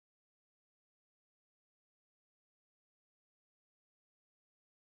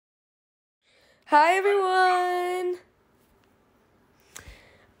Hi everyone!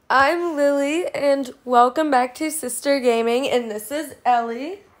 I'm Lily and welcome back to Sister Gaming, and this is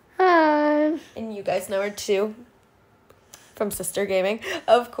Ellie. Hi. And you guys know her too from Sister Gaming,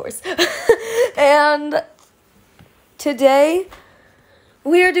 of course. And today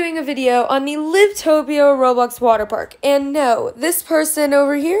we are doing a video on the Livetopia Roblox water park. And no, this person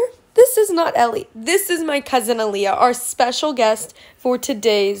over here, this is not Ellie. This is my cousin Aliyah, our special guest for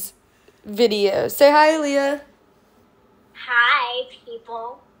today's video. Say hi, Aliyah. Hi,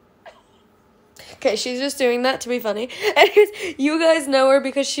 people. Okay, she's just doing that to be funny. Anyways, you guys know her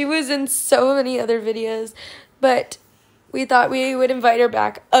because she was in so many other videos, but we thought we would invite her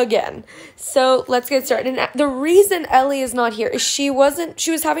back again. So let's get started. And the reason Ellie is not here is she was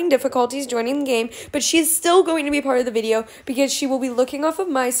having difficulties joining the game, but she's still going to be part of the video because she will be looking off of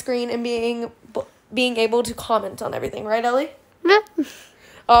my screen and being able to comment on everything. Right, Ellie? Yeah.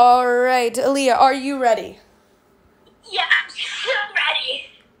 All right, Aliyah, are you ready? Yeah, I'm ready.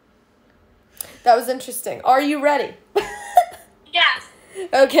 That was interesting. Are you ready? Yes.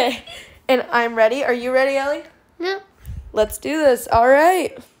 Okay, and I'm ready. Are you ready, Ellie? No. Let's do this. All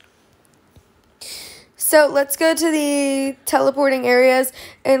right. So let's go to the teleporting areas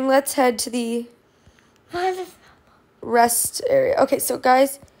and let's head to the rest area. Okay, so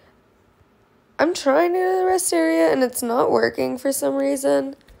guys, I'm trying to go to the rest area and it's not working for some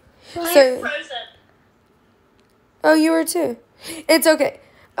reason. You're So, frozen. oh, you were too. It's okay.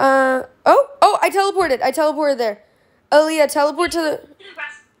 I teleported there. Aliyah, teleport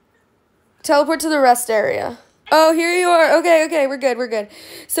to the rest area. Oh, here you are. Okay, we're good.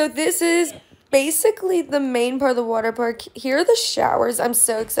 So this is basically the main part of the water park. Here are the showers. I'm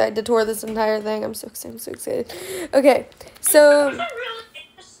so excited to tour this entire thing. I'm so excited. Okay, so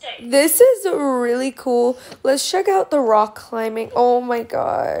this is really cool. Let's check out the rock climbing. Oh my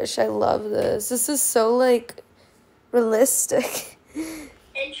gosh, I love this. This is so, like, realistic.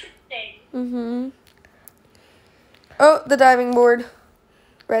 Interesting. Oh, the diving board.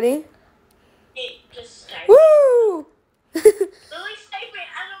 Ready? Just stay. Woo! Lily, stay me.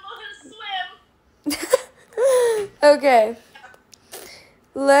 I don't know how to swim. Okay.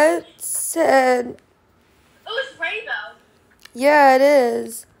 Let's head. Oh, it's rainbow. Yeah, it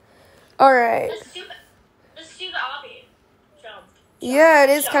is. All right. Let's do the obby. Jump. Yeah, it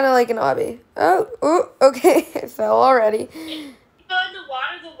is kind of like an obby. Oh, okay. I fell already. You go in the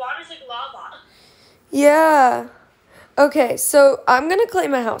water's like lava. Yeah. Okay, so I'm going to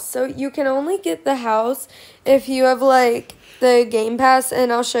claim a house. So you can only get the house if you have, like, the game pass,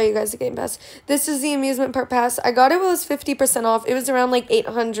 and I'll show you guys the game pass. This is the amusement park pass. I got it when it was 50% off. It was around, like,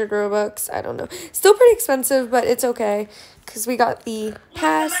 800 Robux. I don't know. Still pretty expensive, but it's okay because we got the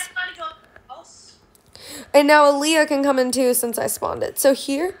pass. And now Aliyah can come in, too, since I spawned it. So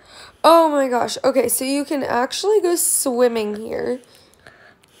here, oh, my gosh. Okay, so you can actually go swimming here.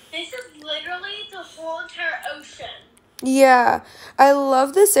 This is literally the whole entire ocean. Yeah, I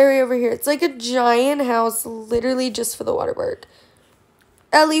love this area over here. It's like a giant house literally just for the water park.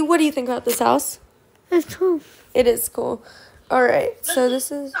 Ellie, what do you think about this house? It's cool. It is cool. All right, so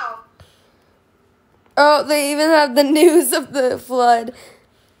this is... Oh, they even have the news of the flood.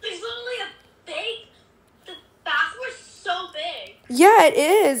 There's literally the bathroom is so big. Yeah, it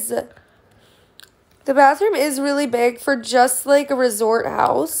is. The bathroom is really big for just like a resort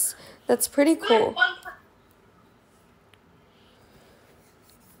house. That's pretty cool.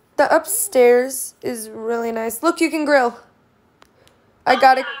 The upstairs is really nice. Look, you can grill. I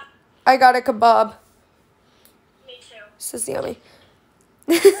got a kebab. Me too. This is yummy.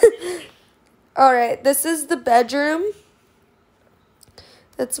 All right, this is the bedroom.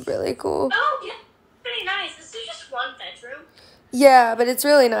 That's really cool. Oh, yeah, pretty nice. This is just one bedroom. Yeah, but it's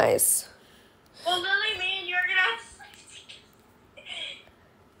really nice. Well, Lily, me and you're gonna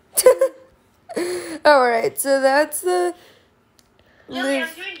have All right, so that's the... Lily,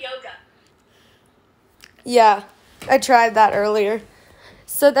 I'm doing yoga. Yeah, I tried that earlier.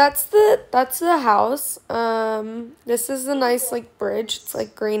 So that's the house. This is the nice, like, bridge. It's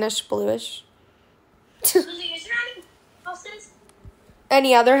like greenish, bluish. Lily, is there any houses?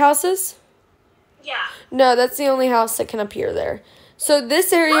 Any other houses? Yeah. No, that's the only house that can appear there. So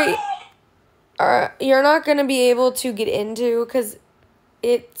this area, you're not going to be able to get into because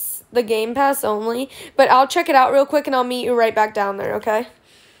it's the game pass only. But I'll check it out real quick and I'll meet you right back down there, okay?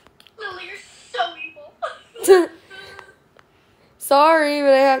 Lily, you're so evil. Sorry,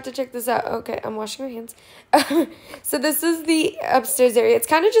 but I have to check this out. Okay, I'm washing my hands. So this is the upstairs area. It's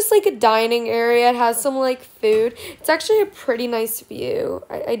kind of just like a dining area. It has some, like, food. It's actually a pretty nice view.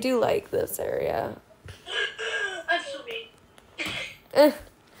 I do like this area. I'm so mean.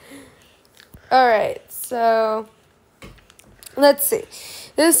 All right, so let's see.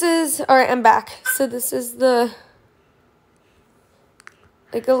 This is, all right, I'm back. So this is the,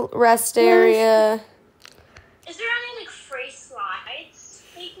 like, a rest area. Is there any, like, free slides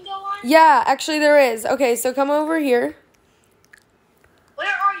that you can go on? Yeah, actually there is. Okay, so come over here. Where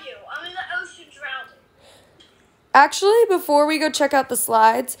are you? I'm in the ocean drowning. Actually, before we go check out the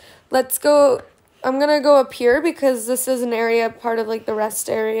slides, let's go, I'm going to go up here because this is an area, part of, like, the rest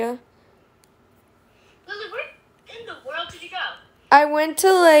area. Lily, where in the world did you go? I went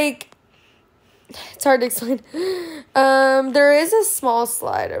to, like, it's hard to explain. There is a small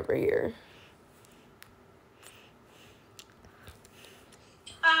slide over here.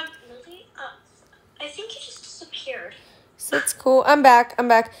 Lily, I think you just disappeared. So it's cool. I'm back.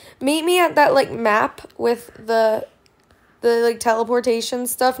 Meet me at that, like, map with the like, teleportation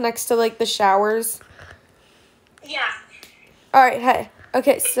stuff next to, like, the showers. Yeah. All right, hey.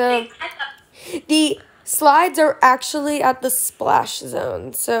 Okay, so the slides are actually at the splash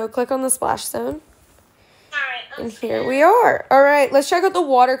zone. So click on the splash zone. Alright, And here we are. All right, let's check out the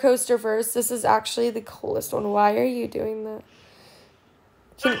water coaster first. This is actually the coolest one. Why are you doing that?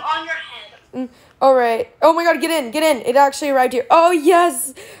 I'm on your head. All right. Oh my God, get in. It actually arrived here. Oh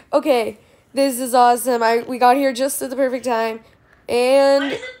yes. Okay, this is awesome. We got here just at the perfect time,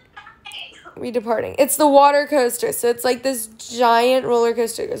 and we departing. It's the water coaster, so it's like this giant roller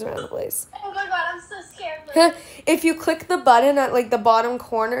coaster that goes around the place. Oh my God, I'm so scared. If you click the button at, like, the bottom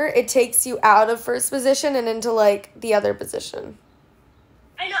corner, it takes you out of first position and into, like, the other position.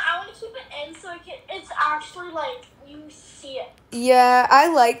 I know, I want to keep it in so it's actually, like, you see it. Yeah, I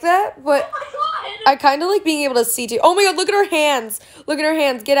like that, but Oh my God. I kind of like being able to see too. Oh my God, look at her hands.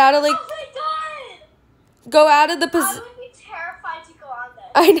 Get out of, like, Oh my God. go out of the I position. would be terrified to go on this.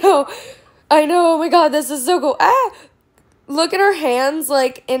 I know. Oh my God, this is so cool. Ah, look at her hands,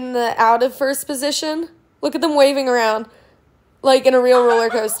 like, in the out of first position. Look at them waving around, like in a real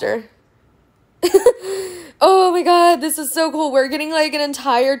roller coaster. Oh my God, this is so cool. We're getting, like, an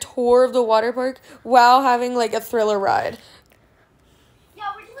entire tour of the water park while having, like, a thriller ride. Yeah,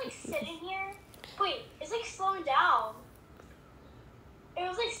 we're just, like, sitting here. Wait, it's, like, slowing down. It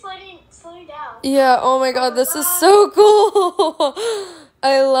was, like, slowing down. Yeah, oh my God, this is so cool.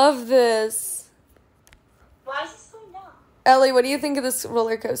 I love this. Why is it slowing down? Ellie, what do you think of this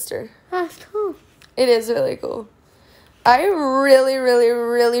roller coaster? That's cool. It is really cool. I really, really,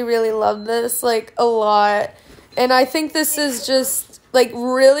 really, really love this, like, a lot. And I think this is just, like,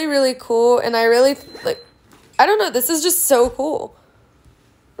 really, really cool. And I really, like, I don't know, this is just so cool.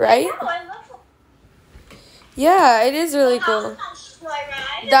 Right? No, I love it. Yeah, it is really cool.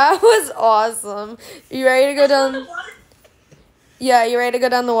 Ride. That was awesome. You ready to go down? Yeah, you ready to go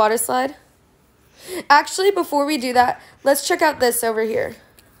down the water slide? Actually, before we do that, let's check out this over here.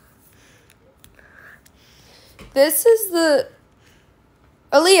 This is the...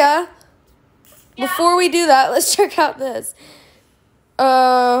 Aliyah, before we do that, let's check out this.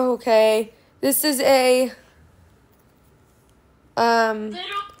 Oh, okay. This is a...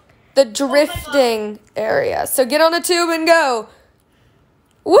 the drifting area. So get on a tube and go.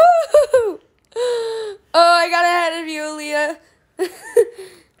 Woo! Oh, I got ahead of you, Aliyah. I'm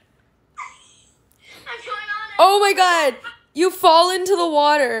going on it. Oh my God. You fall into the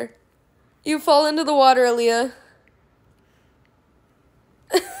water. You fall into the water, Aliyah.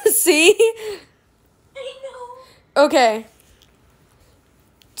 See? I know. Okay.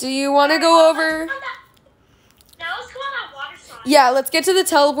 Do you want to go over? Now let's go on that water slide. Yeah, let's get to the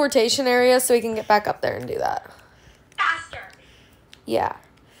teleportation area so we can get back up there and do that. Faster. Yeah.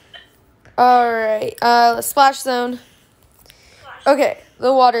 All right. Splash zone. Okay,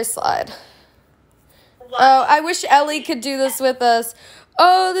 the water slide. Oh, I wish Ellie could do this with us.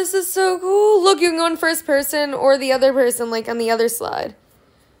 Oh, this is so cool. Look, you can go in first person or the other person, like on the other slide.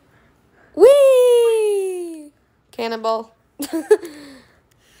 Whee! Cannonball.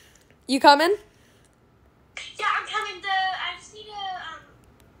 You coming? Yeah, I'm coming. I just need to,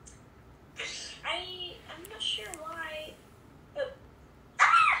 I'm not sure why.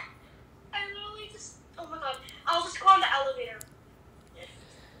 I literally just, oh my God. I'll just go on the elevator.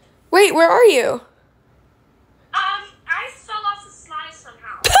 Wait, where are you? I fell off the slide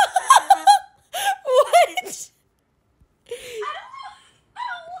somehow. What? I don't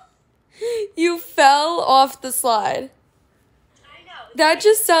know. You fell off the slide. I know. That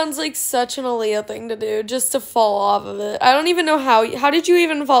just sounds like such an Aliyah thing to do, just to fall off of it. I don't even know how did you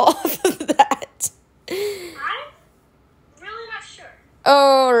even fall off of that? I'm really not sure.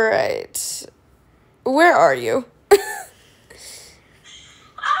 All right. Where are you?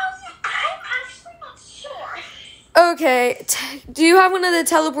 I'm actually not sure. Okay. Do you have one of the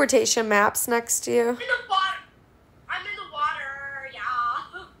teleportation maps next to you? In the water. I'm in the water,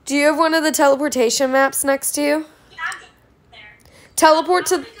 yeah. Do you have one of the teleportation maps next to you? Yeah, I'm there. Teleport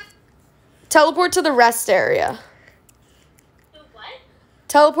to the rest area. The what?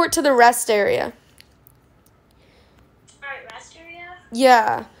 Teleport to the rest area. Alright, rest area?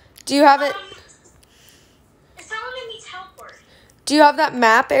 Yeah. Do you have it? It's not letting me teleport. Do you have that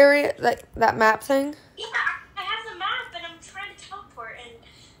map area, that map thing? Yeah, I have the map, but I'm trying to teleport, and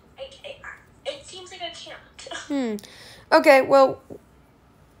it seems like I can't. Okay, well,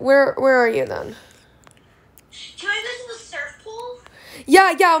 where are you then? Can I go to the surf pool?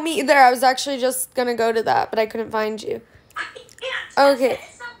 Yeah, I'll meet you there. I was actually just gonna go to that, but I couldn't find you. I can't. Okay.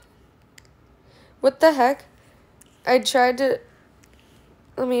 What the heck? I tried to...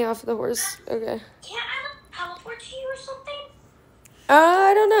 Let me off the horse. Okay. Can't I teleport to you or something?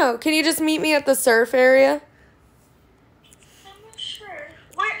 I don't know. Can you just meet me at the surf area? I'm not sure.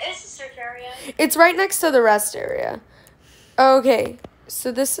 Where is the surf area? It's right next to the rest area. Okay.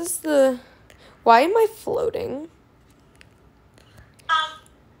 So this is the... Why am I floating?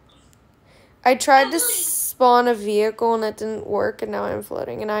 I tried to spawn a vehicle and it didn't work, and now I'm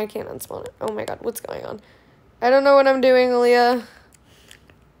floating, and I can't unspawn it. Oh my god, what's going on? I don't know what I'm doing, Aliyah.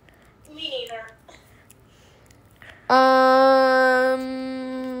 Me neither.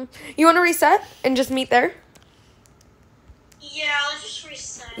 You want to reset and just meet there? Yeah, let's just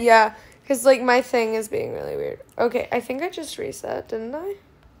reset. Yeah, because, like, my thing is being really weird. Okay, I think I just reset, didn't I?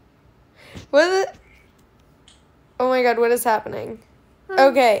 What is it? Oh my god, what is happening?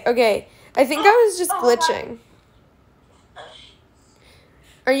 Okay. I think I was just glitching.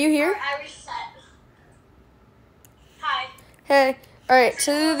 Are you here? I reset. Hi. Hey. Alright,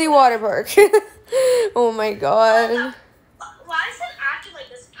 to the water park. Oh my god. Why is it acting like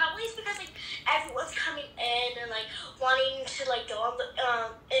this? Probably it's because like everyone's coming in and like wanting to like go on the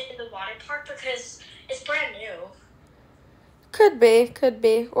in the water park because it's brand new. Could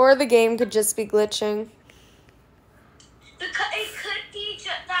be. Or the game could just be glitching. Because it could be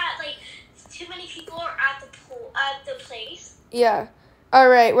just that like too many people are at the place. Yeah.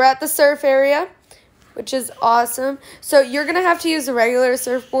 Alright, we're at the surf area, which is awesome. So you're gonna have to use the regular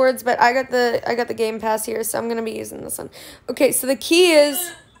surfboards, but I got the Game Pass here, so I'm gonna be using this one. Okay, so the key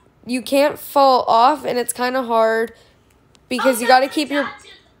is you can't fall off, and it's kind of hard because you got to keep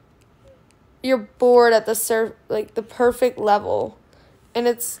your board at the surf, like the perfect level, and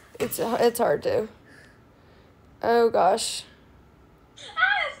it's hard to. Oh gosh.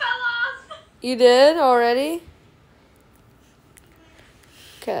 I fell off. You did already?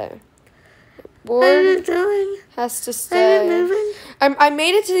 Okay. Board has to stay. I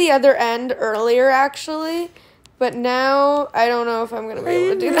made it to the other end earlier, actually, but now I don't know if I'm going to be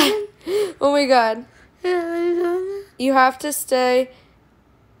able to do that. Oh, my God. You have to stay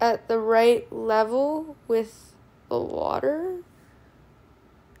at the right level with the water.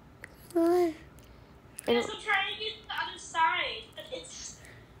 Yes, I'm trying to get to the other side, but it's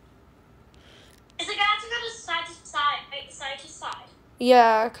like I have to go to side to side, right? Side to side.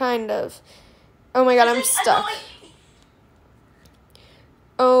 Yeah, kind of. Oh my god, I'm stuck.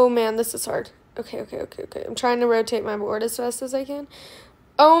 Oh man, this is hard. Okay. I'm trying to rotate my board as fast as I can.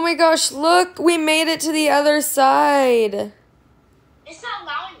 Oh my gosh, look, we made it to the other side. It's not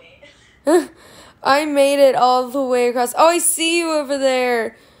allowing me. I made it all the way across. Oh, I see you over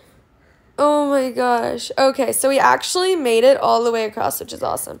there. Oh my gosh. Okay, so we actually made it all the way across, which is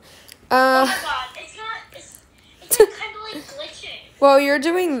awesome. Oh my god, it's like kind of like glitching. While you're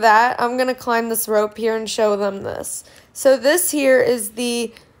doing that, I'm going to climb this rope here and show them this. So this here is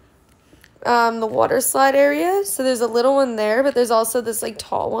the water slide area. So there's a little one there, but there's also this like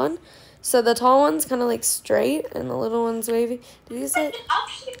tall one. So the tall one's kind of like straight and the little one's wavy. Do these like...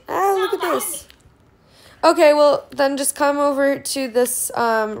 look at this. Okay, well, then just come over to this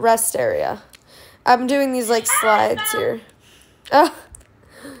rest area. I'm doing these like slides here. Oh,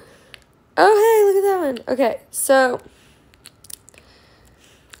 hey, look at that one. Okay, so...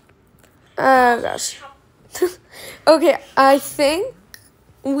 Oh, gosh. Okay, I think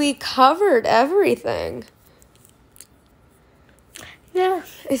we covered everything. Yeah,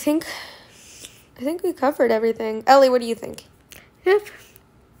 I think we covered everything. Ellie, what do you think? Yep.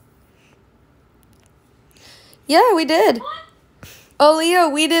 Yeah, we did.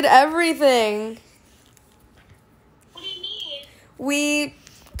 Aliyah, we did everything. What do you mean? We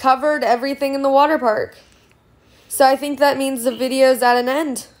covered everything in the water park. So I think that means the video's at an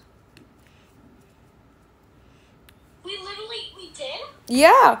end. We did?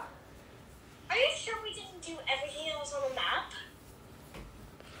 Yeah. Are you sure we didn't do everything that was on the map?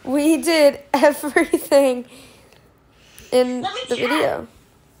 We did everything. in Let me the check. video.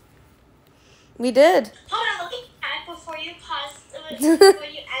 We did. Hold on, let me check before you pause. Before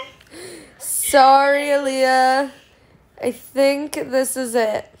you end. Sorry, Aliyah. I think this is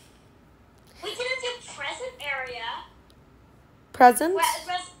it. We didn't do present area. Present?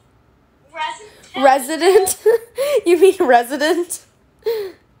 Resident. Resident? You mean resident?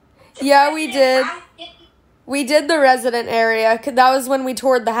 Yeah, we did. We did the resident area. That was when we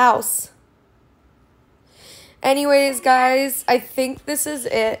toured the house. Anyways, guys, I think this is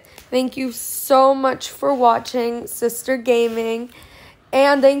it. Thank you so much for watching Sister Gaming.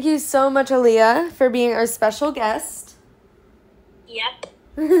 And thank you so much, Aliyah, for being our special guest. Yep.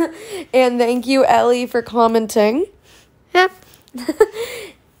 And thank you, Ellie, for commenting. Yep.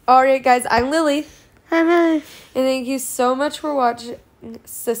 All right, guys, I'm Lily. I'm Ellie. And thank you so much for watching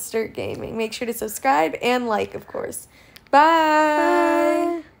Sister Gaming. Make sure to subscribe and like, of course.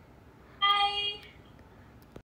 Bye. Bye.